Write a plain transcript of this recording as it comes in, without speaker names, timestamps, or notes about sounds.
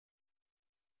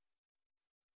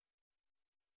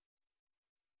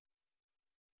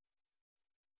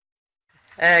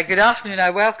Good afternoon. I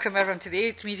welcome everyone to the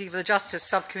 8th meeting of the Justice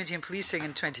Subcommittee on Policing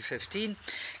in 2015.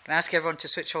 Can I ask everyone to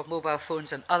switch off mobile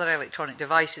phones and other electronic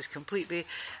devices completely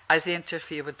as they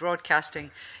interfere with broadcasting,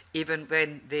 even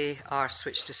when they are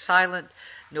switched to silent.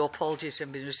 No apologies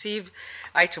have been received.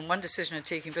 Item 1, decision on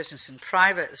taking business in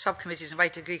private. The subcommittee is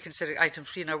invited to agree considering item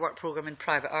 3 in our work programme in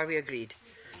private. Are we agreed?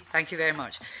 Thank you very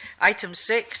much. Item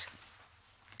 6.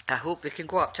 I hope we can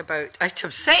go up to about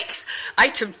item 6,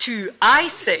 item 2,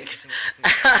 I6.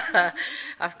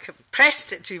 I've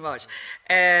compressed it too much.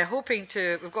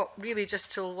 We've got really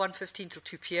just till 1:15 till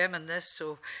 2 p.m. in this,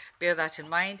 so bear that in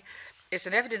mind. It's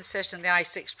an evidence session on the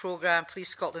I6 programme, Police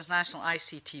Scotland's National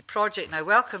ICT project. Now,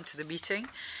 welcome to the meeting.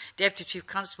 Deputy Chief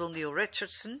Constable Neil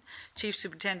Richardson, Chief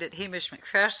Superintendent Hamish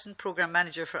MacPherson, Programme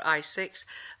Manager for I6,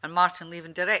 and Martin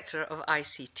Leven, Director of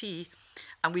ICT.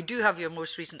 And we do have your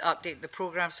most recent update in the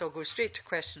programme, so I'll go straight to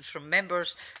questions from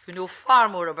members who know far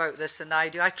more about this than I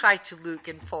do. I try to look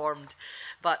informed,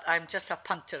 but I'm just a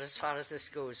punter as far as this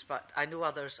goes, but I know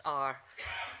others are.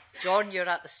 John, you're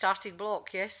at the starting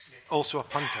block, yes? Also a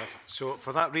punter. So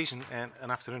for that reason, an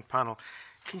afternoon panel,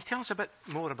 can you tell us a bit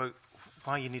more about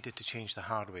why you needed to change the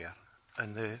hardware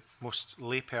in the most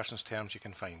layperson's terms you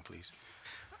can find, please?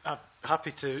 I'm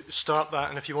happy to start that,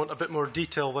 and if you want a bit more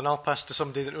detail, then I'll pass to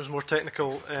somebody that knows more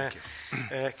technical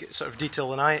sort of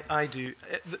detail than I do.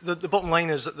 The bottom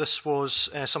line is that this was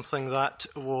something that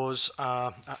was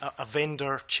a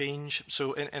vendor change,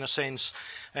 so in a sense,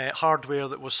 hardware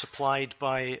that was supplied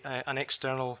by an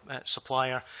external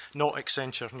supplier, not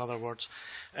Accenture, in other words,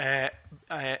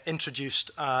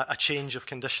 introduced a change of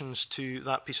conditions to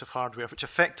that piece of hardware, which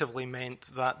effectively meant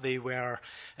that they were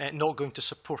not going to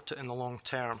support it in the long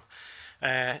term.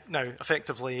 Now,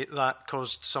 effectively, that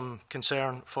caused some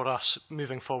concern for us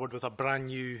moving forward with a brand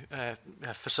new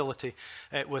facility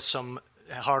with some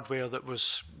hardware that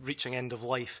was reaching end of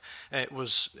life. It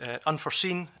was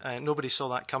unforeseen. Nobody saw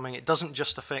that coming. It doesn't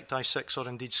just affect I6 or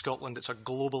indeed Scotland. It's a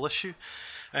global issue.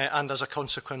 And as a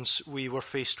consequence, we were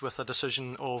faced with a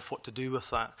decision of what to do with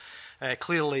that.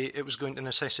 Clearly, it was going to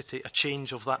necessitate a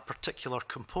change of that particular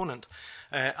component.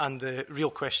 And the real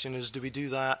question is, do we do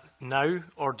that now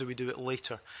or do we do it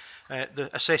later? The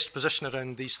assessed position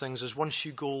around these things is once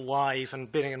you go live,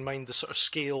 and bearing in mind the sort of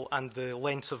scale and the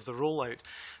length of the rollout,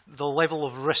 the level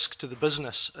of risk to the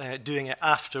business doing it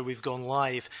after we've gone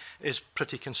live is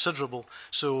pretty considerable.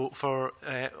 So for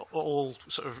all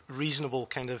sort of reasonable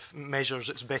kind of measures,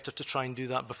 it's better to try and do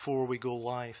that before we go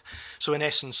live. So in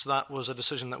essence, that was a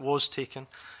decision that was taken.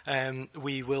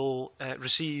 We will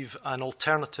receive an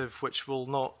alternative which will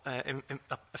not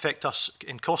affect us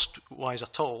in cost-wise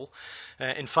at all.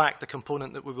 In fact, the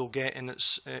component that we will get in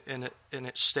its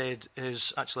stead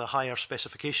is actually a higher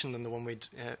specification than the one we'd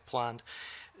planned.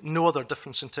 No other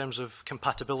difference in terms of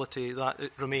compatibility, that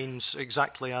it remains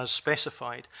exactly as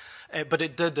specified. But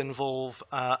it did involve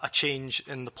a change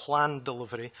in the planned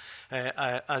delivery.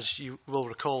 As you will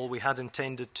recall, we had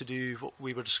intended to do what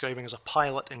we were describing as a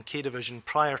pilot in K Division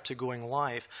prior to going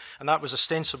live. And that was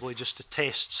ostensibly just to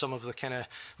test some of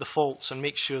the faults and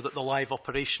make sure that the live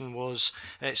operation was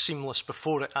seamless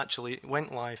before it actually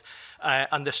went live.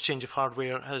 And this change of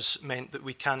hardware has meant that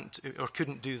we can't or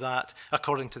couldn't do that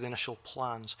according to the initial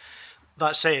plans.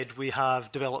 That said, we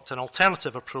have developed an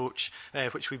alternative approach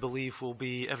which we believe will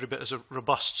be every bit as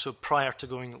robust. So prior to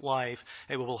going live,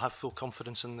 we will have full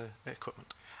confidence in the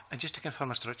equipment. And just to confirm,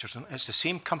 Mr. Richardson, it's the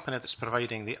same company that's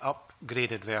providing the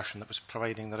upgraded version that was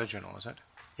providing the original, is it?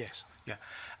 Yes. Yeah.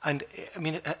 And, I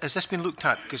mean, has this been looked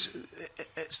at? Because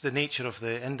it's the nature of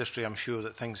the industry, I'm sure,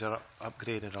 that things are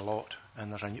upgraded a lot,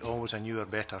 and there's always a newer,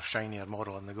 better, shinier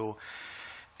model on the go.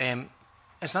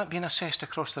 Is that being assessed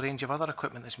across the range of other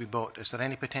equipment that's been bought? Is there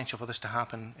any potential for this to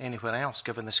happen anywhere else,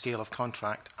 given the scale of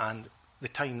contract and the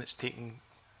time that's taken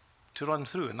to run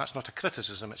through? And that's not a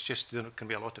criticism, it's just there can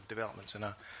be a lot of developments in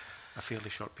a fairly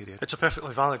short period. It's a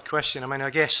perfectly valid question. I mean, I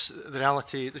guess the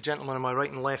reality, the gentleman on my right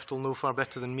and left will know far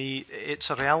better than me, it's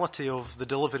a reality of the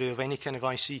delivery of any kind of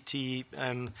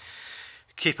ICT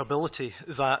capability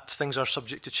that things are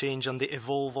subject to change and they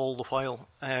evolve all the while.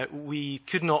 We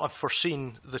could not have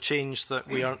foreseen the change that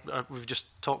we've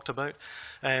just talked about.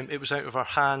 It was out of our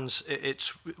hands. It's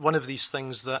one of these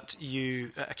things that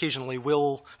you occasionally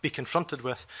will be confronted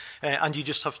with, and you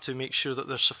just have to make sure that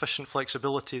there's sufficient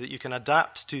flexibility that you can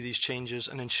adapt to these changes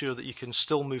and ensure that you can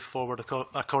still move forward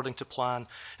according to plan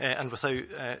and without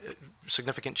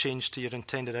significant change to your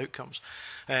intended outcomes.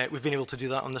 We've been able to do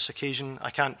that on this occasion. I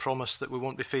can't promise that we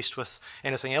won't be faced with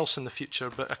anything else in the future.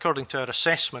 But according to our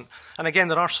assessment, and again,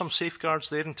 there are some safeguards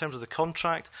there in terms of the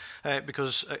contract,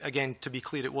 because, again, to be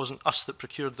clear, it wasn't us that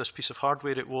procured this piece of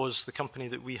hardware, it was the company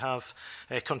that we have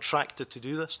contracted to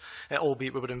do this,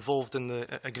 albeit we were involved in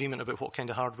the agreement about what kind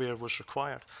of hardware was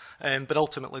required. But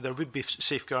ultimately, there would be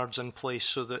safeguards in place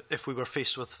so that if we were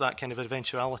faced with that kind of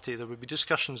eventuality, there would be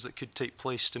discussions that could take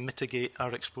place to mitigate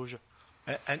our exposure.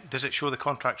 And does it show the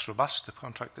contract's robust, the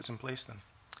contract that's in place then?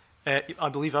 I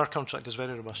believe our contract is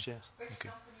very robust, yes. Which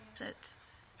company is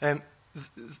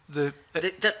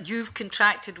it? That you've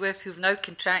contracted with, who've now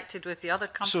contracted with the other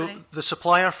company? So the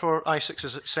supplier for i6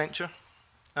 is Accenture,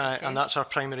 and that's our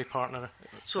primary partner.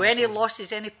 So any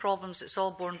losses, any problems, it's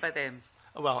all borne by them?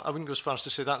 Well, I wouldn't go as far as to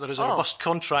say that. There is a robust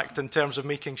contract in terms of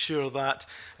making sure that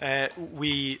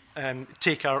we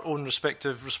take our own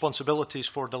respective responsibilities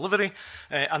for delivery,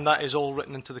 and that is all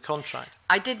written into the contract.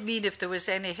 I did mean if there was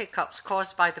any hiccups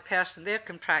caused by the person they're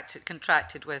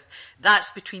contracted with,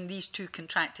 that's between these two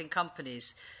contracting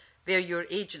companies. They're your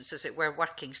agents, as it were,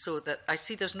 working, so that I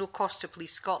see there's no cost to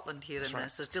Police Scotland here in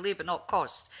this. There's delay but not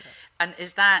cost. Yeah. And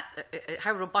is that,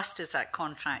 how robust is that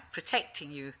contract,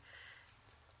 protecting you?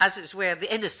 As it were,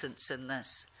 the innocence in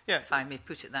this, if I may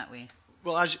put it that way.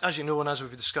 Well, as you know, and as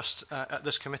we've discussed at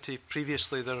this committee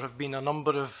previously, there have been a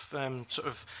number of sort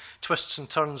of twists and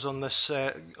turns on this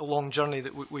long journey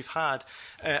that we've had,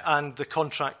 and the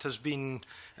contract has been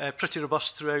pretty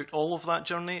robust throughout all of that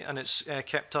journey, and it's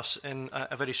kept us in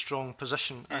a very strong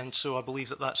position. Yes. And so I believe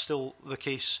that that's still the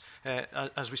case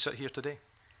as we sit here today.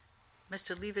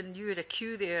 Mr. Leven, you had a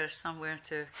queue there somewhere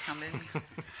to come in,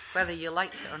 whether you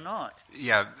liked it or not.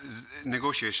 Yeah,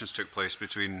 negotiations took place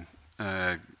between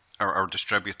our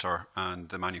distributor and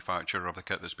the manufacturer of the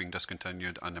kit that's being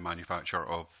discontinued and the manufacturer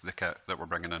of the kit that we're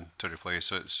bringing in to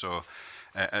replace it. So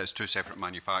it's two separate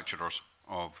manufacturers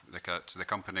of the kit. The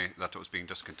company that it was being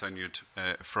discontinued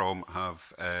from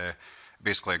have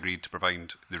basically agreed to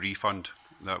provide the refund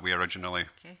that we originally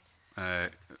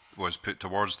was put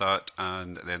towards that,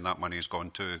 and then that money has gone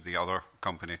to the other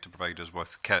company to provide us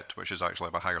with kit, which is actually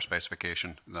of a higher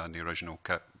specification than the original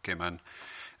kit came in.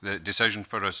 The decision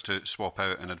for us to swap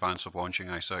out in advance of launching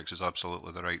i6 is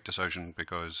absolutely the right decision,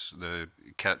 because the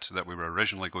kit that we were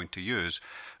originally going to use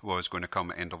was going to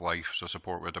come end of life, so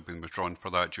support would have been withdrawn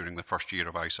for that during the first year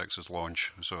of i6's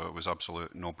launch. So it was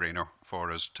absolute no-brainer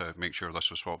for us to make sure this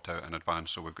was swapped out in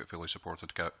advance, so we've got fully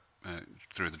supported kit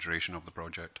through the duration of the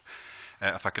project.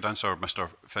 If I could answer Mr.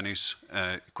 Finney's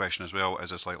question as well,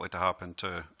 is it's likely to happen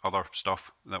to other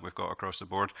stuff that we've got across the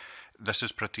board? This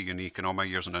is pretty unique. In all my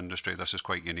years in industry, this is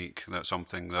quite unique. That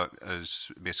something that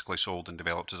is basically sold and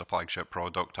developed as a flagship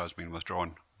product has been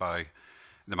withdrawn by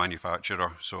the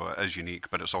manufacturer. So it is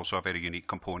unique, but it's also a very unique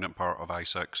component part of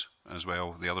i6 as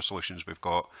well. The other solutions we've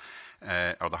got,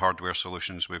 or the hardware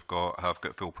solutions we've got, have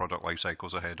got full product life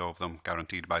cycles ahead of them,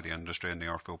 guaranteed by the industry, and they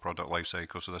are full product life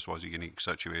cycles. So this was a unique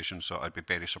situation. So I'd be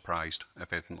very surprised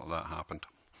if anything like that happened.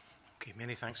 Okay,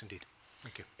 many thanks indeed.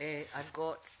 Thank you. I've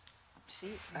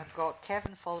got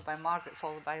Kevin, followed by Margaret,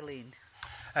 followed by Lane.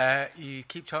 You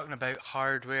keep talking about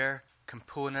hardware,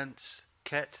 components,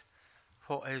 kit.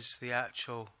 What is the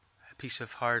actual piece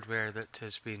of hardware that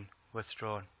has been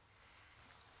withdrawn?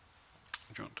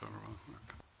 Do you want to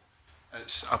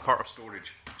It's a part of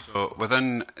storage. So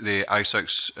within the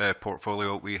i6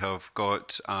 portfolio, we have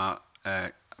got a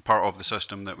part of the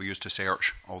system that we use to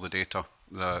search all the data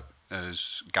that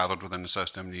is gathered within the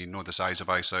system. You know the size of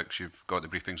i6, you've got the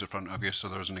briefings in front of you, so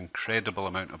there's an incredible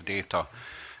amount of data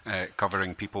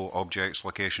covering people, objects,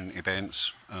 location,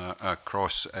 events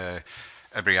across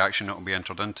every action that will be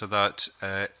entered into that.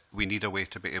 We need a way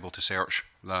to be able to search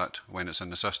that when it's in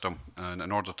the system, and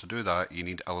in order to do that you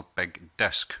need a big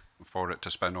disk for it to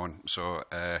spin on. So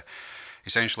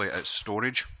essentially it's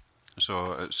storage,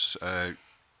 so it's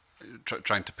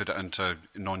trying to put it into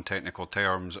non-technical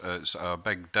terms, it's a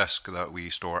big disk that we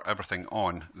store everything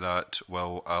on that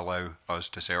will allow us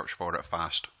to search for it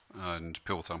fast and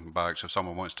pull them back. So if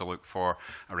someone wants to look for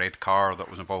a red car that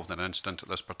was involved in an incident at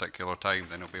this particular time,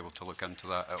 then they'll be able to look into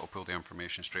that. It'll pull the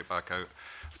information straight back out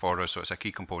for us. So it's a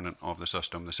key component of the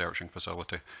system, the searching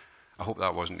facility. I hope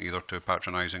that wasn't either too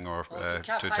patronising or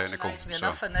too technical. Me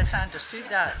enough in this, I understood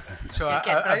that. So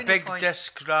a big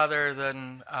disk rather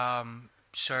than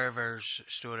servers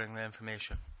storing the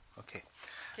information. Okay.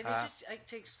 Can you just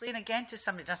to explain again to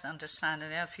somebody who doesn't understand,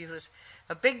 and other people, is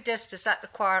a big disk, does that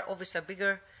require obviously a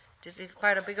bigger Does it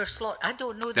require a bigger slot? I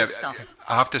don't know this stuff.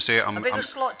 I have to say, A bigger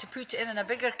slot to put it in a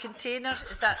bigger container?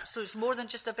 Is that so? It's more than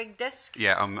just a big disc?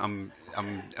 Yeah, I'm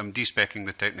de-speccing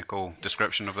the technical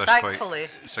description of this Thankfully.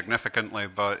 quite significantly,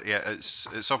 but yeah, it's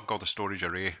something called a storage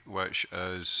array, which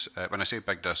is when I say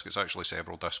big disk, it's actually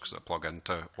several disks that plug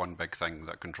into one big thing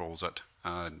that controls it,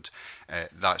 and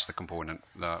that's the component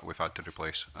that we've had to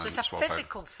replace. So it's a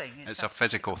physical thing. It's a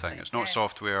physical thing. It's not yes.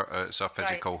 software. It's a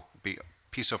physical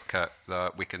piece of kit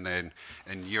that we can then,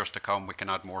 in years to come, we can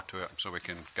add more to it, so we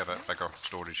can give it bigger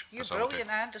storage You're facility. brilliant.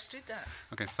 I understood that.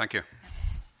 Okay, thank you.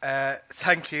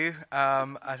 Thank you.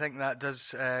 I think that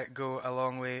does go a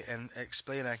long way in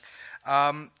explaining.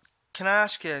 Can I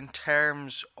ask you, in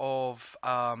terms of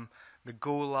the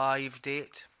go-live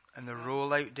date and the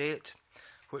rollout date,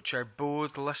 which are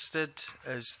both listed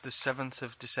as the 7th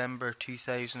of December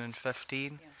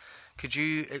 2015, could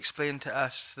you explain to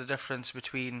us the difference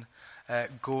between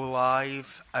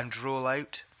go-live and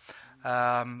rollout,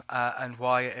 and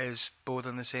why it is both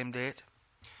on the same date?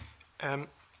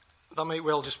 That might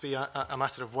well just be a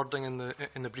matter of wording in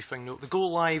the briefing note. The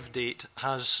go-live date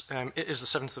it is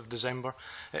the 7th of December.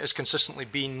 It has consistently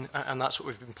been, and that's what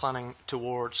we've been planning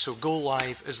towards. So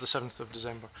go-live is the 7th of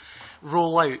December.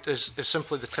 Roll-out is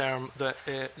simply the term that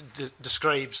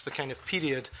describes the kind of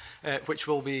period which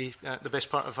will be the best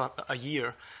part of a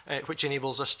year, which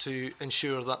enables us to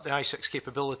ensure that the I6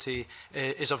 capability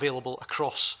is available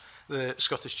across the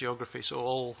Scottish geography. So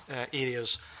all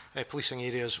areas, policing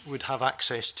areas, would have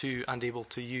access to and able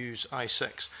to use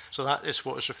I6. So that is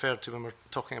what is referred to when we're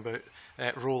talking about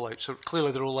rollout. So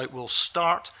clearly the rollout will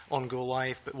start on go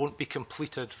live, but won't be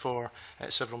completed for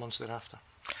several months thereafter.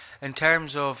 In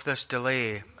terms of this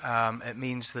delay, it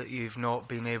means that you've not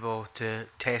been able to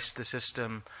test the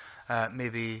system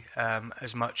maybe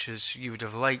as much as you would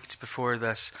have liked before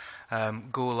this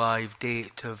go-live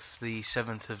date of the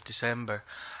 7th of December.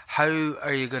 How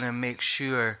are you going to make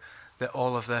sure that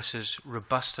all of this is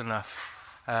robust enough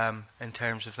in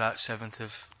terms of that 7th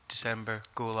of December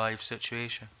go-live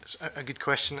situation? It's a good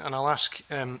question, and I'll ask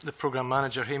the programme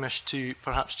manager, Hamish, to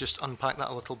perhaps just unpack that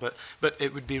a little bit. But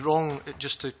it would be wrong,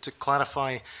 just to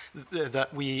clarify,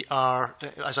 that we are,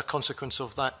 as a consequence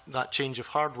of that change of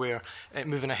hardware,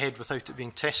 moving ahead without it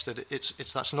being tested.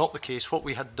 That's not the case. What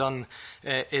we had done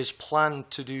is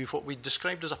planned to do what we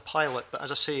described as a pilot, but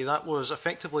as I say, that was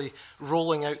effectively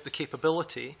rolling out the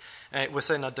capability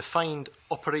within a defined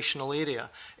operational area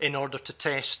in order to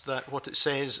test that what it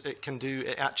says it can do,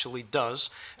 it actually does,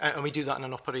 and we do that in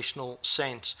an operational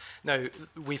sense. Now,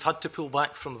 we've had to pull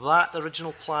back from that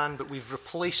original plan, but we've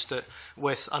replaced it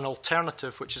with an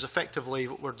alternative, which is effectively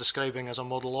what we're describing as a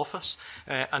model office,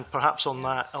 and perhaps on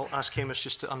that, I'll ask Hamish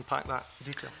just to unpack that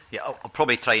detail. Yeah, I'll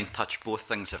probably try and touch both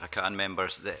things if I can,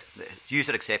 members. The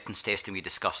user acceptance testing we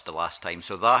discussed the last time,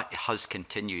 so that has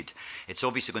continued. It's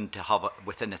obviously going to have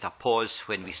within it a pause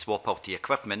when we swap out the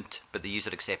equipment, but the user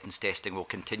acceptance testing will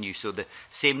continue. So the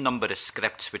same number of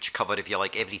scripts which cover, if you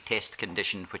like, every test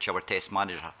condition which our test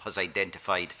manager has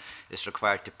identified is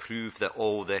required to prove that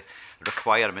all the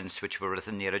requirements which were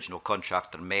within the original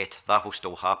contract are met. That will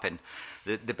still happen.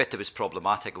 The bit that was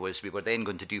problematic was we were then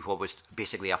going to do what was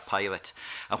basically a pilot.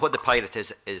 And what the pilot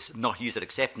is not user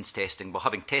acceptance testing, but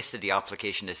having tested the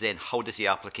application is then how does the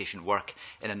application work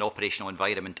in an operational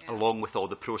environment along with all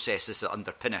the processes that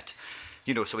underpin it.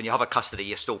 You know, so when you have a custody,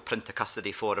 you still print a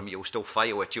custody form, you'll still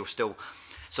file it, you'll still...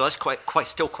 So that's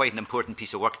still quite an important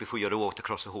piece of work before you roll out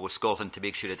across the whole of Scotland to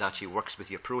make sure it actually works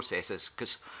with your processes.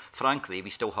 Because, frankly, we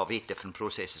still have 8 different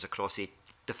processes across 8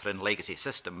 different legacy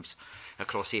systems,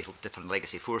 across 8 different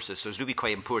legacy forces. So it's really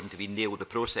quite important that we nail the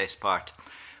process part.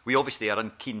 We obviously are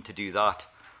unkeen to do that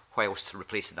whilst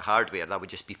replacing the hardware. That would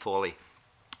just be folly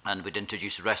and would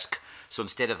introduce risk. So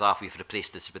instead of that, we've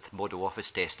replaced this with model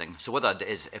office testing. So what that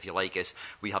is, if you like, is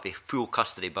we have a full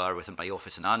custody bar within my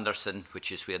office in Anderson,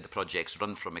 which is where the projects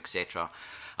run from, etc.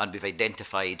 And we've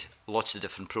identified lots of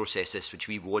different processes which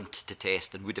we want to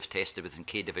test and would have tested within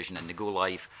K Division and the Go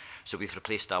Live. So we've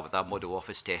replaced that with that model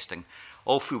office testing.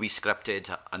 All fully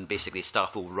scripted, and basically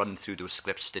staff will run through those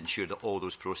scripts to ensure that all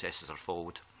those processes are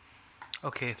followed.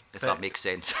 Okay. If that makes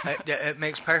sense. It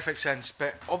makes perfect sense,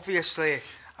 but obviously...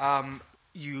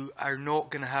 you are not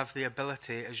going to have the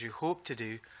ability, as you hope to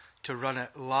do, to run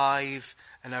it live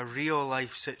in a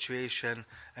real-life situation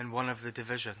in one of the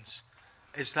divisions.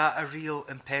 Is that a real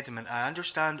impediment? I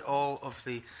understand all of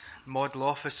the model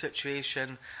office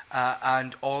situation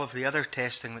and all of the other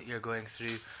testing that you're going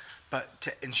through, but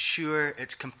to ensure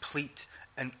its complete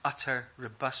and utter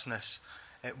robustness,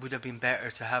 it would have been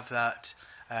better to have that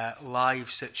live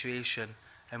situation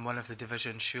in one of the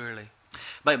divisions, surely.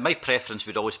 My preference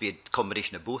would always be a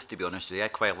combination of both, to be honest with you. I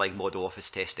quite like model office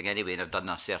testing anyway, and I've done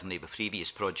that certainly with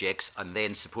previous projects, and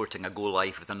then supporting a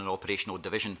go-live within an operational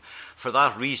division. For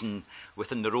that reason,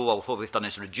 within the rollout, what we've done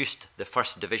is reduced the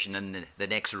first division in the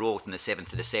next rollout on the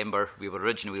 7th of December. We were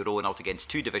originally rolling out against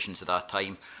 2 divisions at that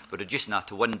time. We're reducing that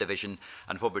to 1 division,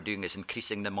 and what we're doing is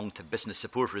increasing the amount of business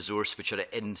support resource which are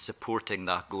in supporting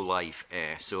that go-live.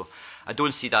 So I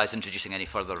don't see that as introducing any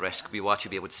further risk. We will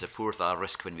actually be able to support that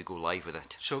risk when we go live with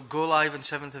it. So go live on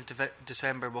 7th of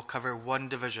December will cover 1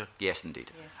 division? Yes,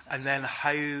 indeed. Yes, and then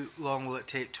how long will it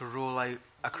take to roll out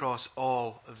across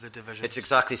all of the divisions? It's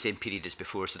exactly the same period as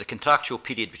before. So the contractual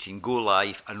period between go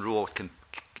live and roll out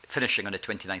finishing on the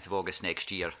 29th of August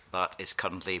next year, that is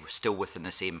currently still within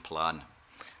the same plan.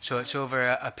 So it's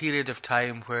over a period of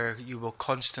time where you will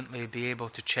constantly be able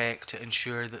to check to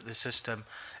ensure that the system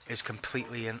is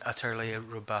completely and utterly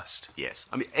robust. Yes.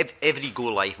 I mean, every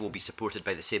go-live will be supported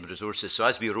by the same resources. So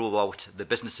as we roll out, the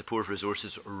business support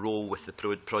resources roll with the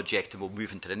project and we'll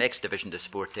move into the next division to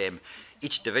support them.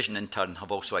 Each division, in turn,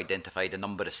 have also identified a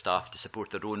number of staff to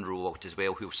support their own rollout as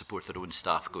well, who will support their own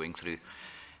staff going through,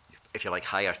 if you like,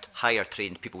 higher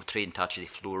trained people trained to actually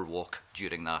floor walk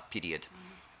during that period.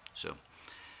 So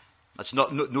that's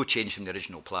no change from the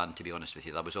original plan, to be honest with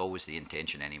you. That was always the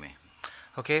intention anyway.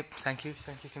 Okay, thank you.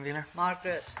 Thank you, Convener.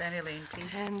 Margaret, then Elaine,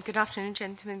 please. Good afternoon,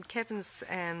 gentlemen. Kevin's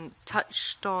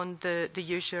touched on the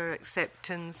user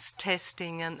acceptance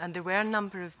testing, and there were a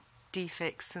number of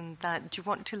defects in that. Do you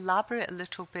want to elaborate a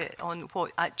little bit on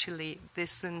what actually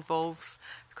this involves?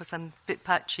 Because I'm a bit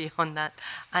patchy on that,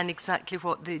 and exactly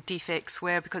what the defects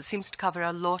were, because it seems to cover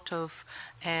a lot of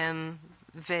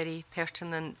very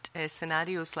pertinent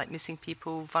scenarios like missing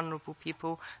people, vulnerable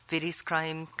people, various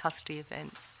crime, custody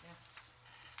events.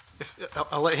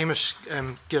 I'll let Hamish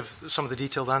give some of the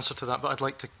detailed answer to that, but I'd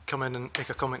like to come in and make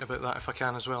a comment about that if I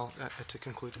can as well to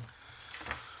conclude.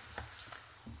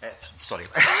 Sorry.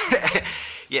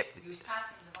 Yep. He was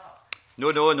passing the buck. No.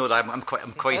 I'm quite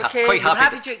Okay, quite you're happy.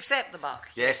 happy to accept the buck.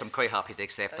 Yes, I'm quite happy to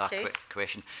accept that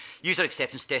question. User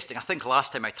acceptance testing. I think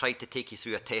last time I tried to take you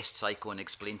through a test cycle and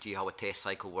explain to you how a test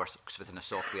cycle works within a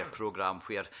software program,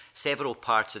 where several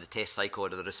parts of the test cycle are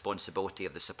the responsibility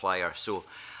of the supplier. So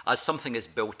as something is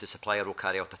built, the supplier will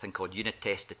carry out a thing called unit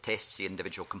test that tests the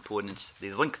individual components.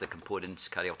 They link the components,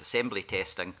 carry out assembly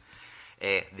testing.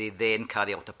 They then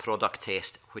carry out a product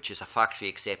test, which is a factory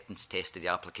acceptance test of the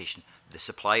application. The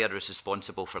supplier is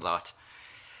responsible for that.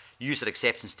 User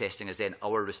acceptance testing is then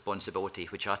our responsibility,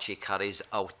 which actually carries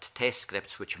out test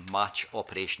scripts which match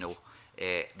operational,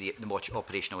 the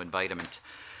operational environment.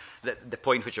 The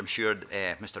point which I'm sure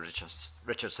Mr.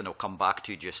 Richardson will come back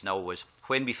to just now was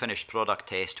when we finished product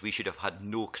test, we should have had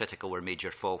no critical or major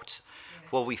faults. Yeah.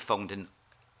 What we found in,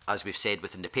 as we've said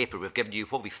within the paper, we've given you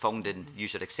what we found in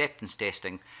user acceptance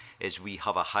testing is we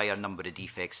have a higher number of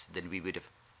defects than we would have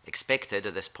expected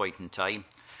at this point in time.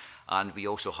 And we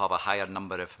also have a higher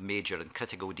number of major and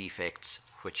critical defects,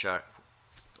 which are,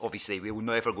 obviously, we will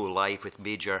never go live with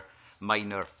major,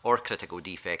 minor or critical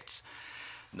defects.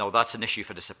 Now, that's an issue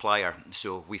for the supplier.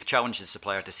 So we've challenged the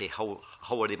supplier to say how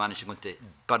are they managing to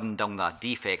burn down that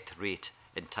defect rate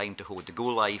in time to hold the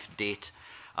go-live date,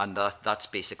 and that's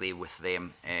basically with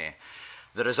them.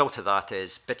 The result of that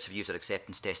is bits of user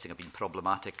acceptance testing have been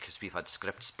problematic because we've had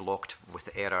scripts blocked with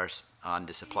errors, and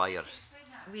the supplier...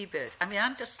 A wee bit. I mean, I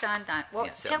understand that.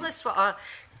 Tell us what...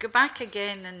 Go back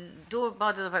again and don't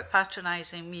bother about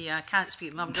patronising me. I can't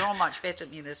speak. You're all much better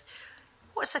at me than this.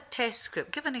 What's a test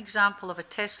script? Give an example of a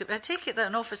test script. I take it that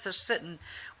an officer's sitting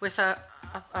with a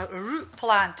route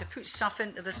plan to put stuff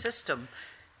into the system.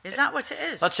 Is that what it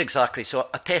is? That's exactly. So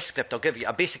a test script, I'll give you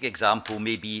a basic example,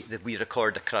 maybe that we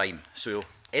record a crime. So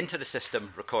enter the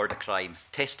system, record a crime,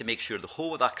 test to make sure the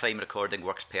whole of that crime recording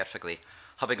works perfectly.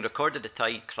 Having recorded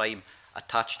the crime,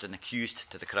 attached an accused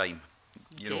to the crime.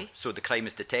 You know, so the crime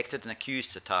is detected and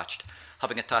accused is attached.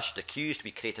 Having attached the accused,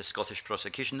 we create a Scottish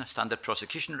prosecution, a standard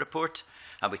prosecution report,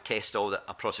 and we test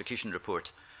a prosecution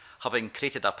report. Having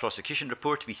created that prosecution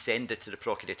report, we send it to the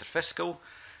Procurator Fiscal,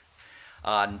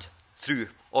 and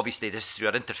obviously this is through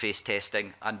our interface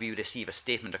testing, and we receive a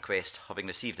statement request. Having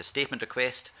received a statement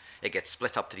request, it gets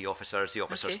split up to the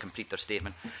officers complete their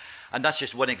statement. And that's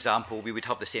just one example. We would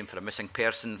have the same for a missing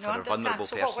person, for a vulnerable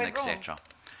person, etc.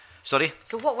 Sorry?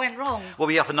 So what went wrong? Well,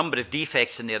 we have a number of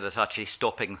defects in there that's actually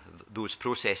stopping those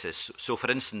processes. So,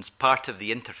 for instance, part of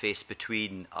the interface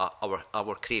between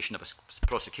our creation of a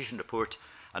prosecution report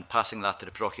and passing that to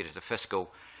the Procurator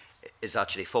Fiscal is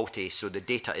actually faulty. So the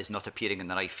data is not appearing in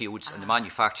the right fields, and the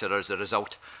manufacturer, as a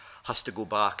result, has to go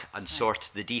back and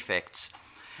sort the defects.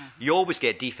 You always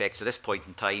get defects at this point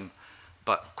in time,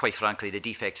 but quite frankly, the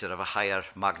defects are of a higher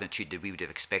magnitude than we would have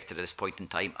expected at this point in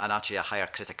time, and actually a higher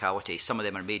criticality. Some of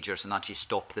them are majors and actually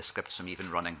stop the scripts from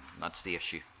even running. That's the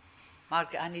issue.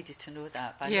 Margaret, I needed to know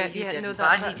that. But Yeah, I know you didn't, no, but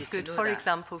I that's needed good. to know For that.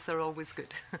 examples are always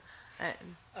good.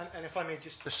 And if I may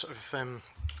just sort of,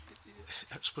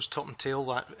 I suppose, top and tail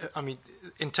that, I mean,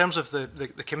 in terms of the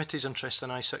committee's interest in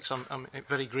I6, I'm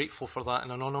very grateful for that,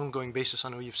 and on an ongoing basis I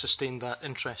know you've sustained that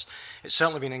interest. It's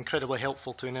certainly been incredibly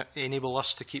helpful to enable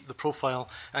us to keep the profile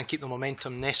and keep the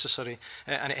momentum necessary,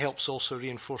 and it helps also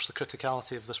reinforce the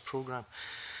criticality of this programme.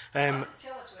 Tell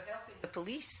us we're helping the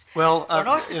police. Well, we're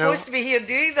not supposed to be here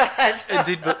doing that.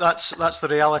 Indeed, but that's the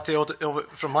reality of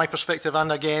it from my perspective.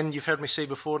 And again, you've heard me say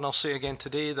before, and I'll say again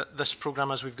today, that this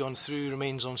programme, as we've gone through,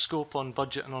 remains on scope, on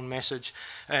budget and on message,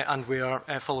 and we are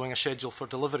following a schedule for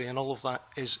delivery, and all of that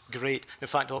is great. In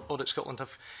fact, Audit Scotland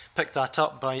have picked that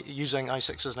up by using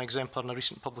I6 as an exemplar in a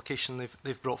recent publication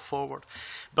they've brought forward.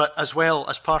 But as well,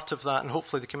 as part of that, and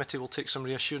hopefully the committee will take some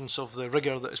reassurance of the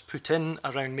rigour that is put in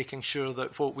around making sure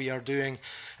that what we are doing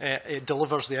it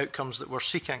delivers the outcomes that we're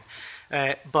seeking.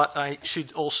 But I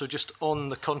should also, just on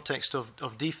the context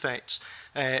of defects,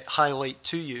 highlight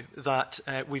to you that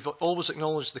we've always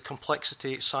acknowledged the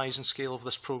complexity, size and scale of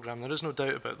this programme. There is no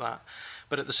doubt about that.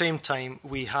 But at the same time,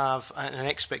 we have an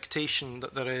expectation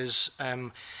that there is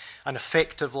an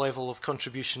effective level of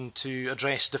contribution to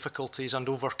address difficulties and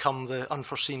overcome the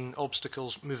unforeseen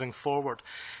obstacles moving forward.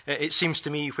 It seems to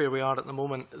me, where we are at the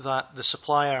moment, that the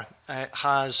supplier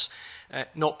has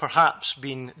not perhaps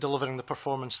been delivering the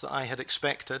performance that I had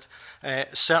expected,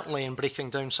 certainly in breaking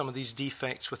down some of these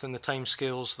defects within the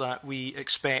timescales that we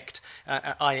expect,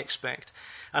 I expect.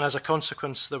 And as a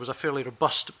consequence, there was a fairly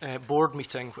robust board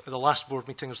meeting. The last board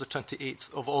meeting was the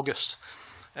 28th of August.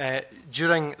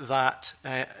 During that,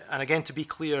 and again to be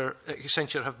clear,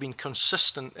 Accenture have been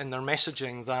consistent in their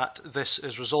messaging that this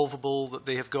is resolvable, that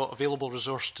they have got available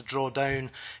resource to draw down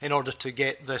in order to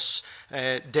get this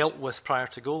dealt with prior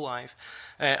to go live.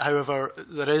 However,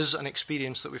 there is an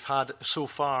experience that we've had so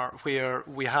far where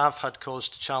we have had cause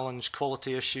to challenge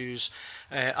quality issues,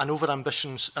 an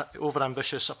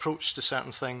overambitious approach to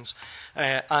certain things,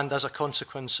 and as a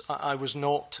consequence, I was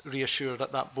not reassured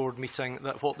at that board meeting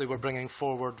that what they were bringing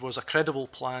forward was a credible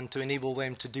plan to enable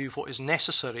them to do what is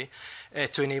necessary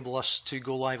to enable us to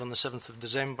go live on the 7th of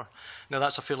December. Now,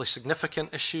 that's a fairly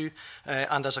significant issue,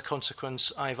 and as a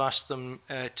consequence, I've asked them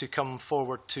to come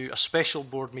forward to a special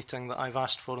board meeting that I've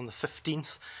asked for on the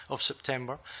 15th of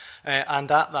September,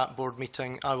 and at that board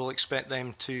meeting, I will expect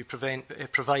them to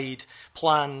provide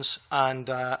plans and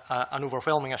an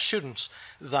overwhelming assurance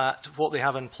that what they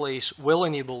have in place will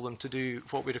enable them to do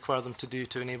what we require them to do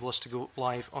to enable us to go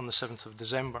live on the 7th of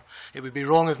December. It would be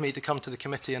wrong of me to come to the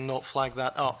committee and not flag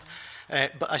that up.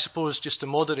 But I suppose just to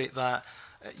moderate that,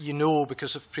 you know,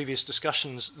 because of previous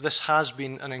discussions, this has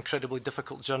been an incredibly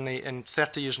difficult journey. In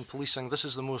 30 years in policing, this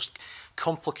is the most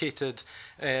complicated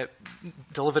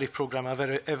delivery programme I've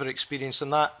ever experienced,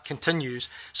 and that continues.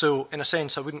 So, in a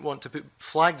sense, I wouldn't want to put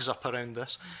flags up around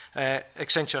this.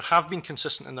 Accenture have been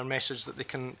consistent in their message that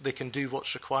they can do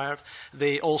what's required.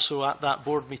 They also, at that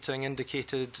board meeting,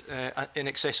 indicated in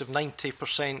excess of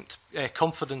 90%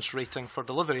 confidence rating for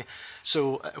delivery.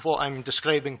 So, what I'm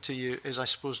describing to you is, I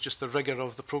suppose, just the rigour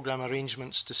of the programme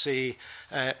arrangements to say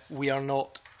we are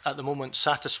not at the moment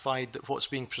satisfied that what's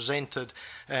being presented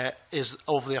is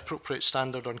of the appropriate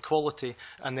standard on quality,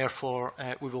 and therefore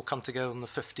we will come together on the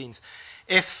 15th.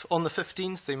 If on the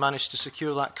 15th they manage to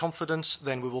secure that confidence,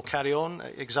 then we will carry on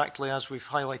exactly as we've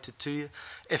highlighted to you.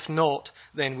 If not,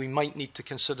 then we might need to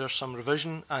consider some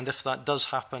revision, and if that does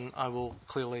happen, I will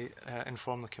clearly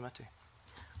inform the committee.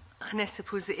 And I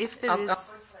suppose if there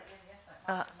is...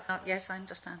 yes, I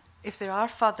understand. If there are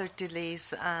further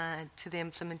delays to the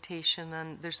implementation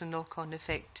and there's a knock-on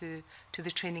effect to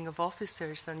the training of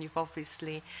officers, and you've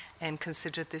obviously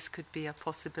considered this could be a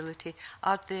possibility,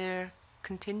 are there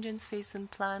contingencies in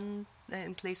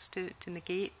place to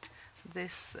negate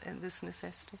this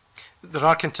necessity? There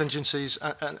are contingencies,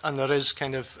 and there is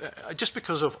kind of, just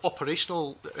because of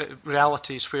operational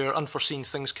realities where unforeseen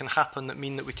things can happen that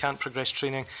mean that we can't progress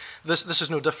training, this is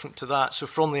no different to that. So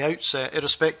from the outset,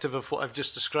 irrespective of what I've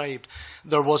just described,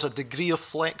 there was a degree of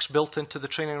flex built into the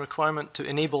training requirement to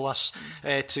enable us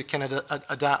to kind of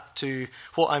adapt to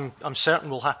what I'm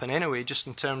certain will happen anyway, just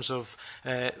in terms of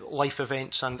life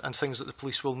events and things that the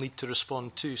police will need to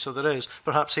respond to. So there is.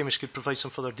 Perhaps Hamish could provide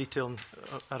some further detail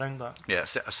around that. Yeah,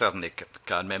 I certainly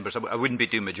can, members. I wouldn't be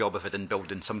doing my job if I didn't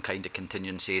build in some kind of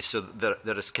contingency. So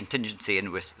there is contingency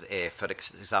in with, for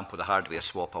example, the hardware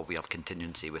swap. We have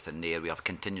contingency within there. We have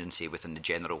contingency within the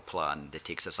general plan that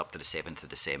takes us up to the 7th of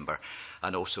December.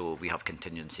 And also we have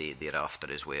contingency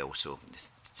thereafter as well.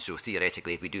 So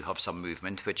theoretically, if we do have some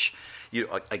movement, which,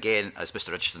 again, as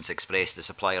Mr Richardson's expressed, the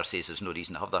supplier says there's no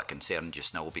reason to have that concern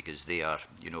just now because they are,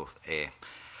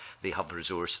 they have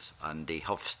resource and they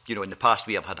have, in the past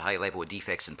we have had high level of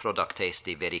defects in product tests.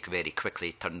 They very, very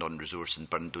quickly turned on resource and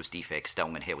burned those defects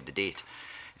down and held the date.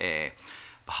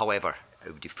 However,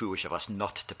 it would be foolish of us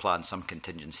not to plan some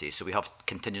contingency. So we have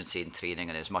contingency in training,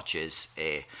 and as much as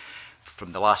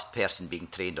from the last person being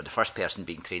trained or the first person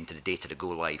being trained to the date of the go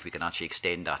live, we can actually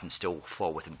extend that and still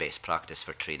fall within best practice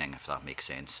for training, if that makes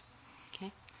sense.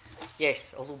 Okay.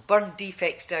 Yes, although burn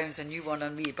defects down is a new one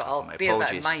on me, but I'll My bear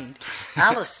apologies. that in mind.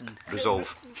 Alison.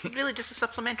 Resolve. Really, just a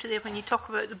supplementary there. When you talk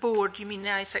about the board, you mean the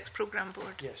I6 programme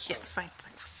board? Yes. Yes, fine,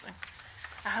 thanks. Fine.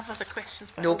 I have other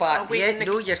questions. But No, I'll but wait yeah, in the-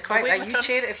 no, you're quite I'll wait right. my You turn.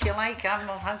 chair it if you like. I'm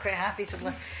quite happy.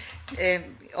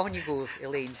 On you go,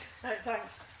 Elaine.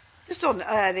 Thanks. Just on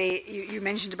you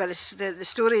mentioned about the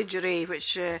storage array,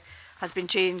 which has been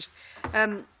changed.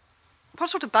 What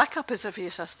sort of backup is there for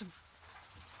your system?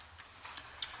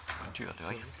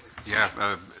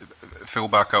 Yeah, full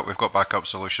backup. We've got backup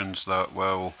solutions that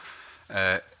will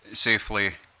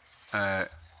safely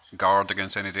guard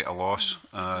against any data loss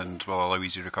and will allow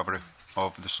easy recovery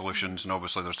of the solutions. And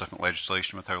obviously there's different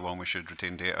legislation with how long we should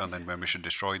retain data and then when we should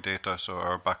destroy data. So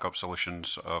our backup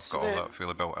solutions have got all that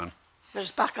fully built in. There's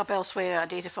backup elsewhere at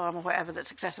a data farm or whatever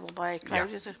that's accessible by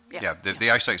cloud, is there? Yeah, the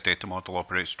I6 data model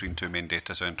operates between two main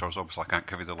data centres. Obviously, I can't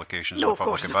give you the locations No, of the of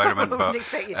public course. environment, I but wouldn't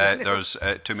expect you to. there's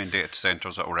two main data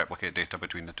centres that will replicate data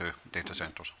between the two data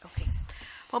centres. Okay.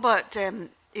 What about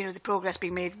the progress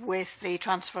being made with the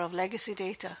transfer of legacy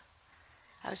data?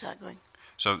 How's that going?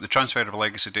 So the transfer of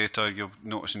legacy data, you'll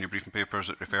notice in your briefing papers,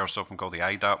 it refers to something called the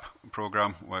IDAP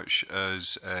programme, which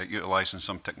is utilising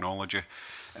some technology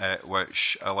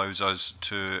which allows us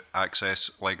to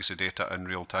access legacy data in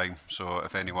real time. So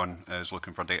if anyone is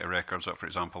looking for data records that, for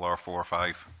example, are 4,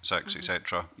 5, 6,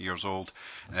 etc. years old,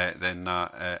 then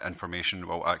that information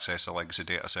will access the legacy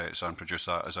data sets and produce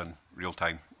that as in real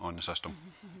time on the system.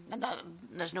 And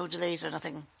there's no delays or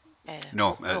nothing?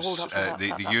 No,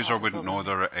 the user wouldn't know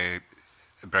they're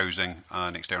browsing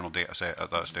an external data set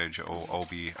at that stage. It will all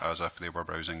be as if they were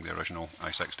browsing the original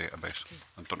I6 database.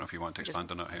 I don't know if you want to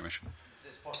expand on that, Hamish.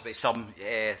 Possibly some.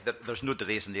 There's no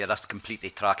delays in there. That's completely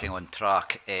tracking on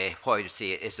track. What I would say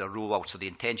is a rollout. So the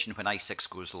intention when I6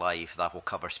 goes live, that will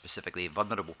cover specifically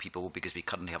vulnerable people because we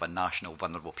currently have a national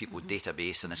vulnerable people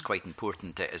database, and it's quite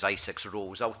important that as I6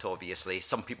 rolls out, obviously,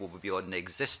 some people will be on the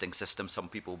existing system, some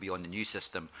people will be on the new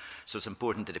system. So it's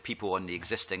important that the people on the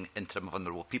existing interim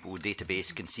vulnerable people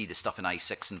database can see the stuff in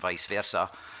I6 and vice versa.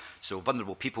 So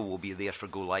vulnerable people will be there for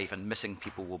go live and missing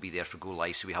people will be there for go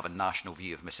live. So we have a national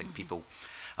view of missing people.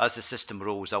 As the system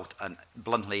rolls out, and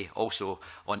bluntly also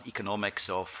on economics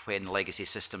of when legacy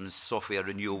systems software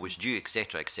renewal was due,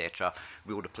 etc.,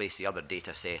 we will replace the other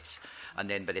data sets. And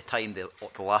then by the time the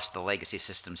last of the legacy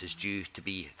systems is due to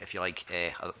be, if you like,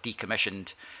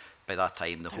 decommissioned, by that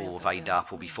time the whole of IDAP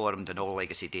will be formed and all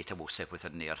legacy data will sit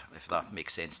within there, if that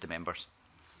makes sense to members.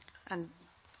 And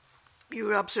you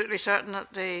were absolutely certain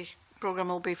that the programme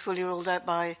will be fully rolled out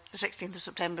by the 16th of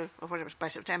September, or whatever, by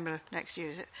September next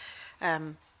year, is it?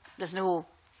 There's no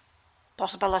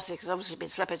possibility, because obviously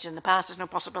there's been slippage in the past, there's no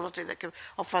possibility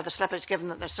of further slippage given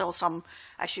that there's still some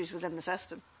issues within the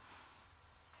system.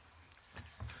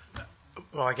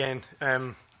 Well, again,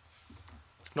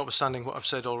 notwithstanding what I've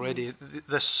said already,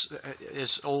 this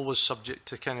is always subject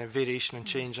to kind of variation and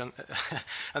change, and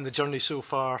and the journey so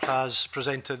far has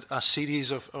presented a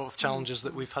series of challenges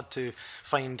that we've had to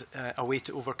find a way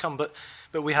to overcome. But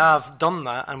we have done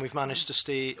that, and we've managed to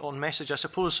stay on message. I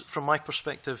suppose, from my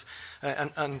perspective,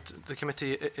 and the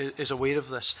committee is aware of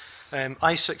this,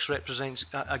 I6 represents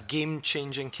a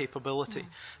game-changing capability,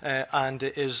 and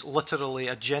it is literally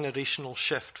a generational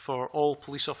shift for all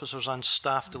police officers and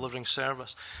staff delivering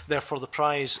service. Therefore, the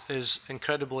prize is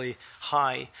incredibly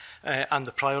high, and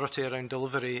the priority around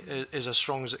delivery is as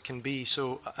strong as it can be.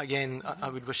 So, again, I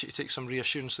would wish you to take some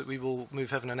reassurance that we will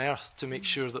move heaven and earth to make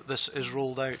sure that this is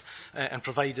rolled out and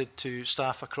provided to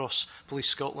staff across Police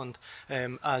Scotland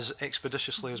as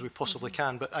expeditiously as we possibly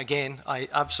can. But again, I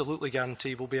absolutely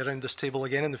guarantee we'll be around this table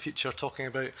again in the future talking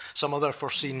about some other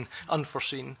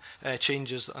unforeseen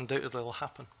changes that undoubtedly will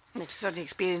happen. So the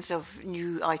experience of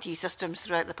new IT systems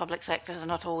throughout the public sector has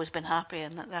not always been happy,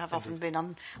 and that there have often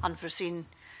been unforeseen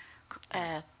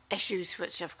issues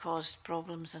which have caused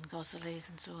problems and caused delays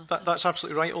and so on. That's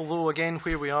absolutely right, although again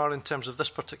where we are in terms of this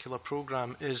particular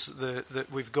programme is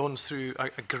that we've gone through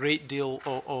a great deal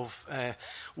of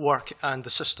work, and the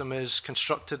system is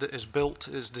constructed, it is built,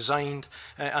 it is designed,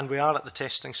 and we are at the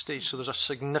testing stage, so there's a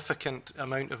significant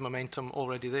amount of momentum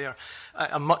already there.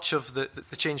 And much of the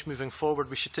change moving forward,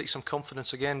 we should take some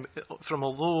confidence again from,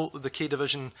 although the K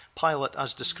Division pilot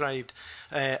as described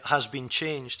has been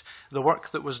changed, the work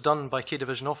that was done by K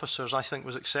Division officers, I think,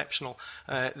 was exceptional.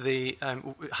 They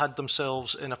had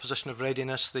themselves in a position of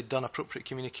readiness, they'd done appropriate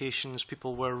communications,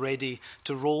 people were ready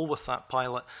to roll with that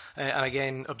pilot, and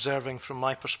again, observing from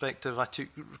my perspective, I took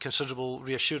considerable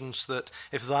reassurance that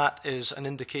if that is an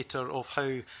indicator of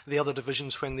how the other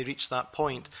divisions, when they reach that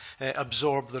point,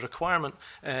 absorb the requirement,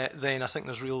 then I think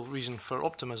there's real reason for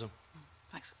optimism.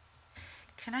 Thanks.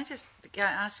 Can I just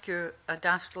ask you a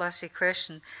daft lassie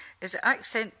question? Is it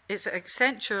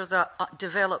Accenture that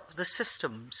develop the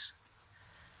systems?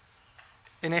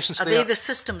 In essence, are they the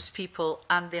systems people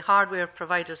and the hardware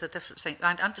providers are different things?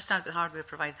 I understand the hardware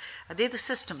provider. Are they the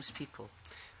systems people?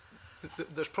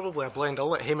 There's probably a blend. I'll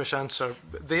let Hamish answer.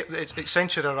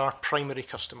 Accenture are our primary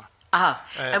customer.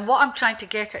 And what I'm trying to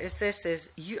get at is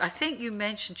this: I think you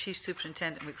mentioned, Chief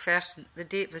Superintendent MacPherson, the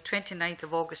date, the 29th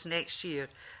of August next year,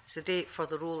 is the date for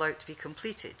the rollout to be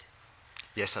completed.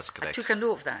 Yes, that's correct. I took a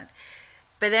note of that.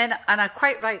 But then, and I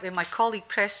quite rightly, my colleague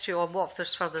pressed you on what if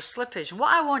there's further slippage. And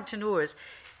what I want to know is,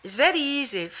 it's very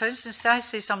easy. For instance, I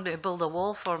say somebody to build a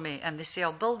wall for me, and they say,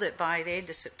 I'll build it by the end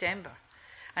of September.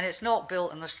 And it's not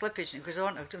built, and there's slippage, and it goes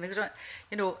on, and it goes on.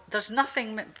 You know, there's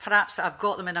nothing, perhaps, that I've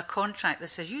got them in a contract that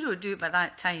says, you don't do it by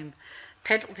that time,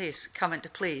 penalties come into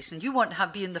place, and you want to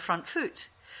be in the front foot.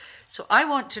 So I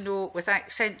want to know, with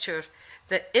Accenture,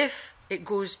 that if it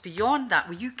goes beyond that,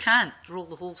 well, you can't roll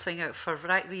the whole thing out for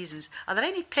right reasons. Are there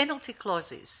any penalty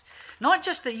clauses? Not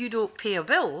just that you don't pay a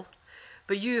bill,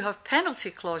 but you have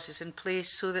penalty clauses in place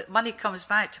so that money comes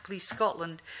back to Police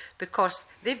Scotland because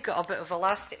they've got a bit of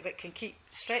elastic that can keep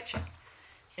stretching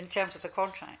in terms of the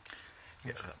contract.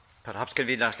 Yeah. Perhaps,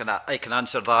 Convener, I can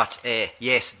answer that.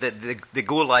 Yes, the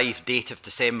go-live date of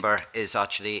December is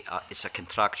actually it's a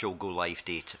contractual go-live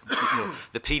date.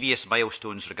 The previous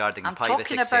milestones regarding the pilot, I'm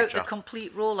talking about the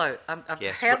complete rollout. I've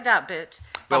heard that bit.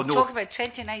 Well, I'm talking about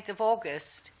 29th of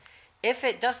August. If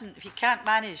you can't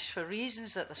manage for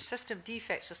reasons that the system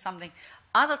defects or something,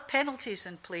 are there penalties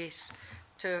in place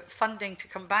to funding to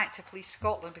come back to Police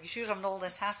Scotland because you're having all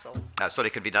this hassle?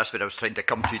 Sorry, Convener, that's what I was trying to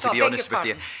come to be honest with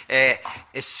you.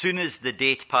 As soon as the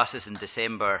date passes in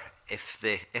December, if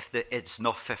it's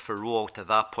not fit for rollout at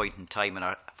that point in time in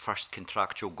our first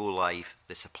contractual go-live,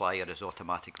 the supplier is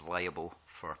automatically liable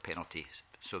for penalties.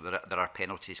 So there are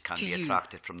penalties can be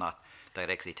attracted from that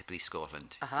directly to Police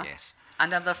Scotland, yes.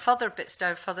 And are there further bits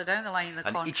further down the line in the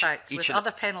contract with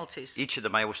other penalties? Each of the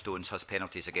milestones has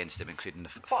penalties against them, including the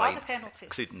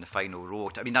including the final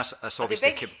road. I mean, that's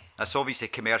obviously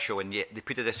commercial, and yet they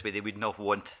put it this way: they would not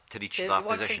want to reach that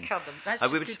position.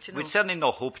 We'd certainly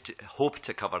not hope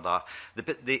to cover that.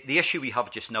 The issue we have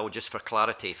just now, just for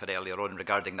clarity, for earlier on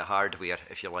regarding the hardware,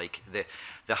 if you like,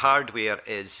 the hardware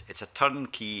it's a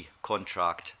turnkey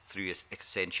contract through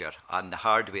Accenture, and the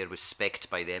hardware was spec'd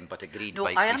by them but agreed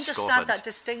by Police Scotland. I understand that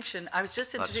distinction. I was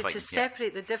just interested to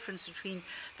separate the difference between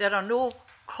there are no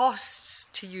costs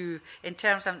to you in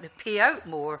terms of having to pay out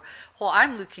more. What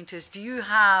I'm looking to is, do you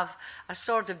have a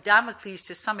sort of Damocles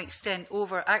to some extent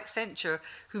over Accenture,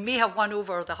 who may have won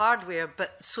over the hardware,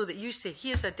 but so that you say,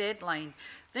 here's a deadline,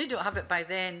 they don't have it by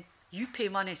then, you pay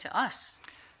money to us?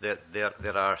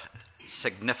 There are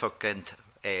significant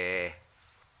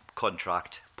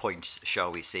contract points,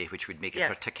 shall we say, which would make it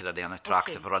particularly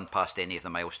unattractive or run past any of the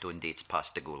milestone dates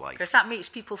past the go-live. Because that makes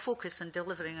people focus on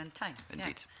delivering on time. Indeed.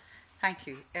 Yeah. Thank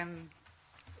you.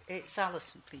 It's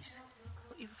Alison, please.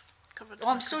 You've covered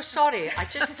I'm so sorry. I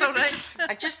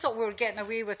just thought we were getting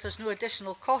away with there's no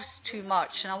additional cost too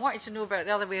much, and I wanted to know about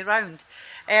the other way around.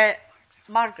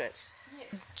 Margaret.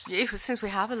 Since we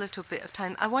have a little bit of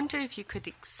time, I wonder if you could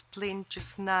explain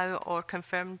just now or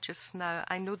confirm just now.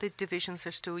 I know the divisions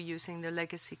are still using their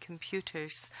legacy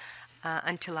computers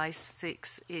until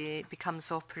I6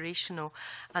 becomes operational,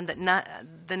 and that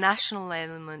the national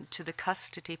element to the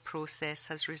custody process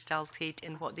has resulted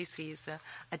in what they say is an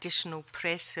additional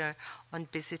pressure on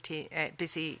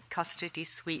busy custody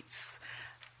suites,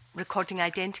 recording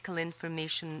identical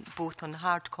information both on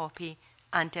hard copy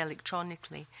and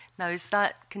electronically. Now, is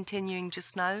that continuing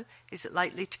just now? Is it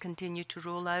likely to continue to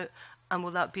roll out? And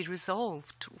will that be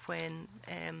resolved when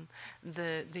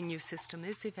the new system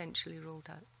is eventually rolled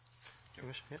out?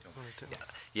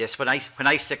 Yes, when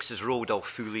I6 is rolled out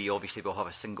fully, obviously we'll have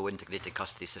a single integrated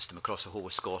custody system across the whole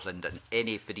of Scotland, and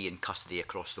anybody in custody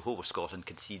across the whole of Scotland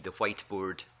can see the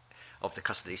whiteboard of the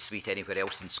custody suite anywhere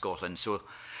else in Scotland. So,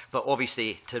 but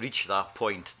obviously to reach that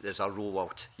point, there's a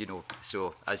rollout, you know.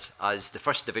 So as the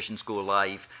first divisions go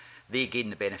live, they gain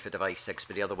the benefit of I6,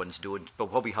 but the other ones don't.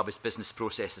 But what we have is business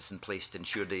processes in place to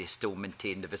ensure they still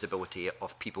maintain the visibility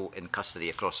of people in custody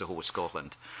across the whole of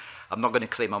Scotland. I'm not going to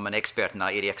claim I'm an expert in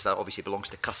that area because that obviously belongs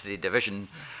to custody division,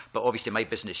 but obviously my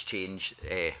business change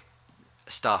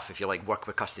staff, if you like, work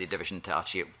with custody division to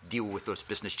actually deal with those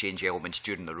business change elements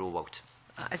during the rollout.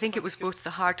 I think it was both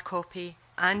the hard copy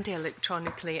and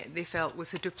electronically they felt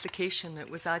was a duplication that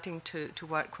was adding to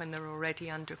work when they're already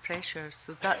under pressure.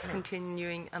 So that's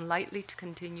continuing and likely to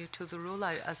continue to the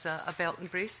rollout as a belt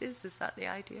and braces. Is that the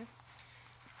idea?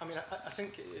 I mean, I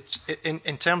think it's,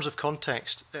 in terms of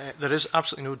context, there is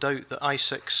absolutely no doubt that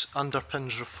I6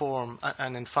 underpins reform,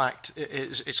 and in fact,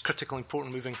 it's critically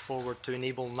important moving forward to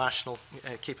enable national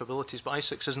capabilities. But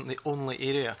I6 isn't the only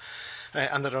area,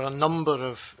 and there are a number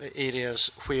of areas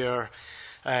where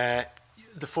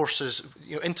the forces,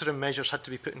 interim measures had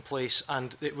to be put in place,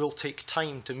 and it will take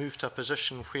time to move to a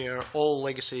position where all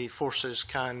legacy forces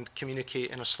can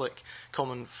communicate in a slick,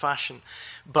 common fashion.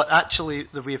 But actually,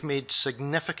 we have made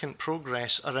significant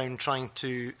progress around trying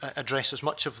to address as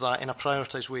much of that in a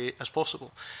prioritised way as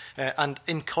possible. And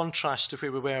in contrast to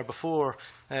where we were before,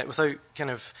 without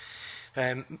kind of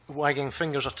wagging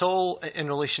fingers at all in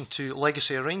relation to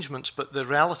legacy arrangements, but the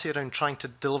reality around trying to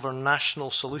deliver national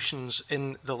solutions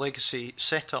in the legacy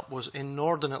setup was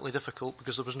inordinately difficult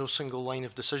because there was no single line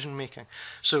of decision making.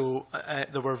 So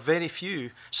there were very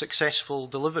few successful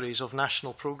deliveries of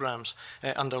national programmes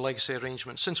under legacy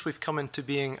arrangements. Since we've come into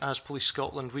being as Police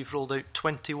Scotland, we've rolled out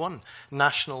 21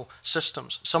 national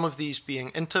systems, some of these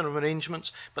being interim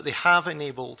arrangements, but they have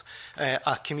enabled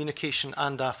a communication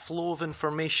and a flow of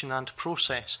information and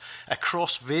process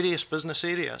across various business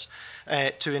areas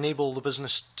to enable the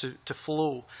business to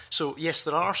flow. So yes,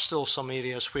 there are still some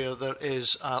areas where there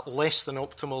is less than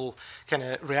optimal kind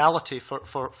of reality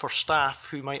for staff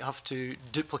who might have to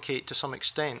duplicate to some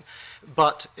extent.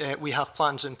 But we have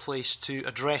plans in place to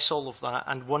address all of that,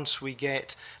 and once we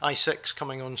get I6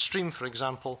 coming on stream, for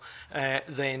example,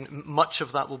 then much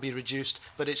of that will be reduced.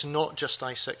 But it's not just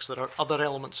I6, there are other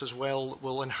elements as well that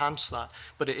will enhance that.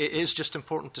 But it is just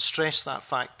important to stress that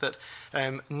fact that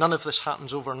none of this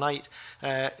happens overnight.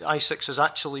 I6 has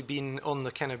actually been on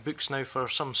the kind of books now for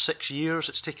some 6 years.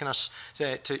 It's taken us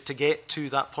to get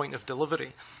to that point of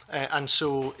delivery. And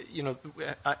so,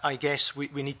 I guess we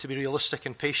need to be realistic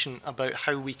and patient about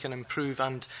how we can improve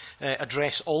and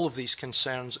address all of these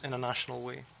concerns in a national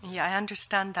way. Yeah, I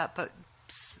understand that, but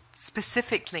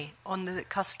specifically on the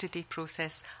custody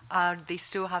process, are they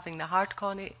still having the hard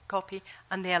copy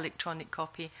and the electronic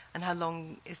copy, and how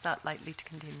long is that likely to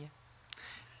continue?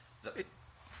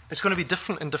 It's going to be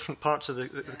different in different parts of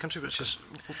the country, which is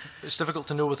it's difficult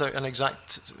to know without an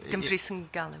exact... Dumfries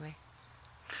and Galloway.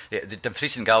 Yeah, the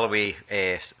Dumfries and Galloway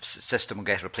system will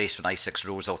get replaced when I6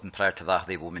 rolls out, and prior to that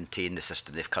they will maintain the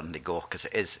system they've currently got, because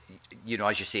it is,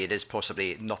 as you say, it is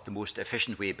possibly not the most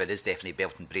efficient way, but it is definitely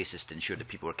belt and braces to ensure that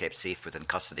people are kept safe within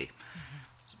custody.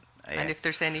 And if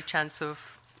there's any chance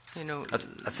of,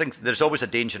 I think there's always a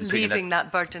danger in leaving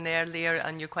that burden earlier,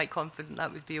 and you're quite confident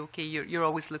that would be okay, you're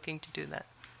always looking to do that.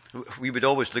 We would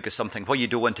always look at something. What you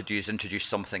don't want to do is introduce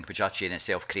something which actually in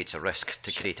itself creates a risk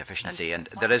to create efficiency, and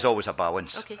there is always a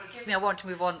balance. Okay, forgive me, I want to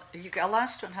move on. You got a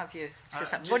last one, have you?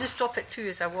 What is topic 2,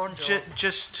 as I warned you?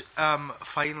 Just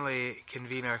finally,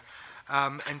 convener,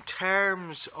 in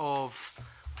terms of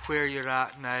where you're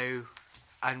at now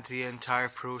and the entire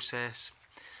process,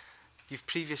 you've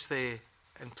previously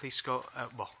in Police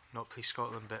Scotland, well, not Police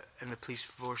Scotland, but in the police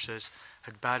forces,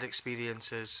 had bad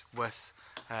experiences with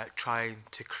trying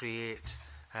to create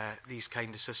these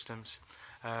kind of systems.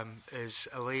 As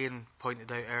Elaine pointed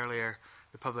out earlier,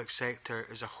 the public sector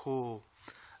as a whole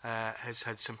has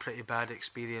had some pretty bad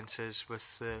experiences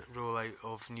with the rollout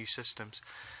of new systems.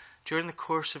 During the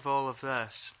course of all of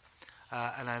this,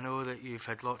 and I know that you've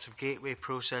had lots of gateway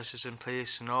processes in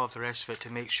place and all of the rest of it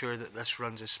to make sure that this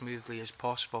runs as smoothly as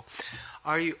possible,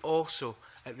 are you also,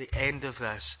 at the end of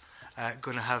this,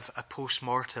 going to have a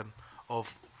post-mortem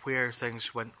of where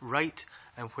things went right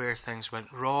and where things went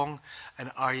wrong, and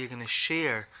are you going to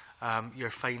share your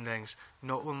findings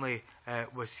not only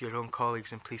with your own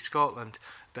colleagues in Police Scotland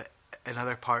but in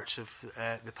other parts of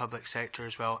the public sector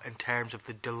as well, in terms of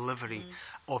the delivery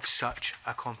of such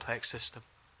a complex system?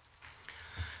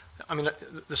 I mean,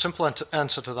 the simple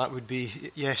answer to that would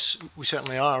be yes, we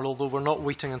certainly are, although we're not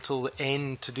waiting until the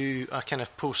end to do a kind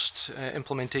of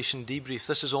post-implementation debrief.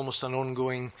 This is almost an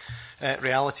ongoing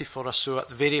reality for us. So at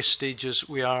the various stages,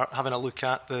 we are having a look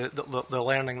at the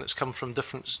learning that's come from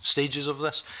different stages of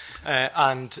this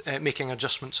and making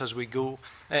adjustments as we go.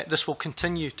 This will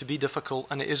continue to be difficult,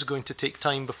 and it is going to take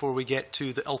time before we get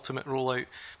to the ultimate rollout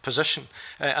position.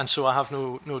 And so I have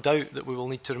no doubt that we will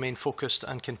need to remain focused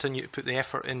and continue to put the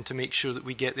effort in to make sure that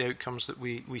we get the outcomes that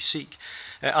we seek.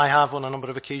 I have on a number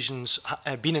of occasions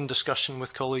been in discussion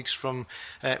with colleagues from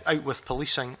out with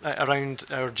policing around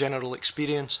our general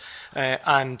experience,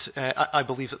 and I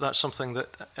believe that that's something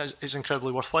that is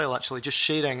incredibly worthwhile, actually, just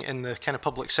sharing in the kind of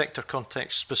public sector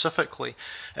context specifically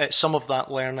some of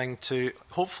that learning to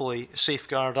hopefully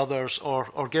safeguard others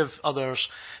or give others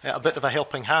a bit of a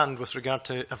helping hand with regard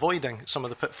to avoiding some of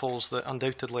the pitfalls that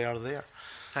undoubtedly are there.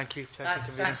 Thank you.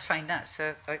 That's fine. That's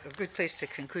a good place to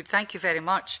conclude. Thank you very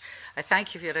much. I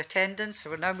thank you for your attendance. So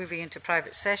we're now moving into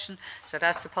private session. So I'd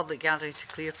ask the public gallery to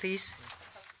clear, please.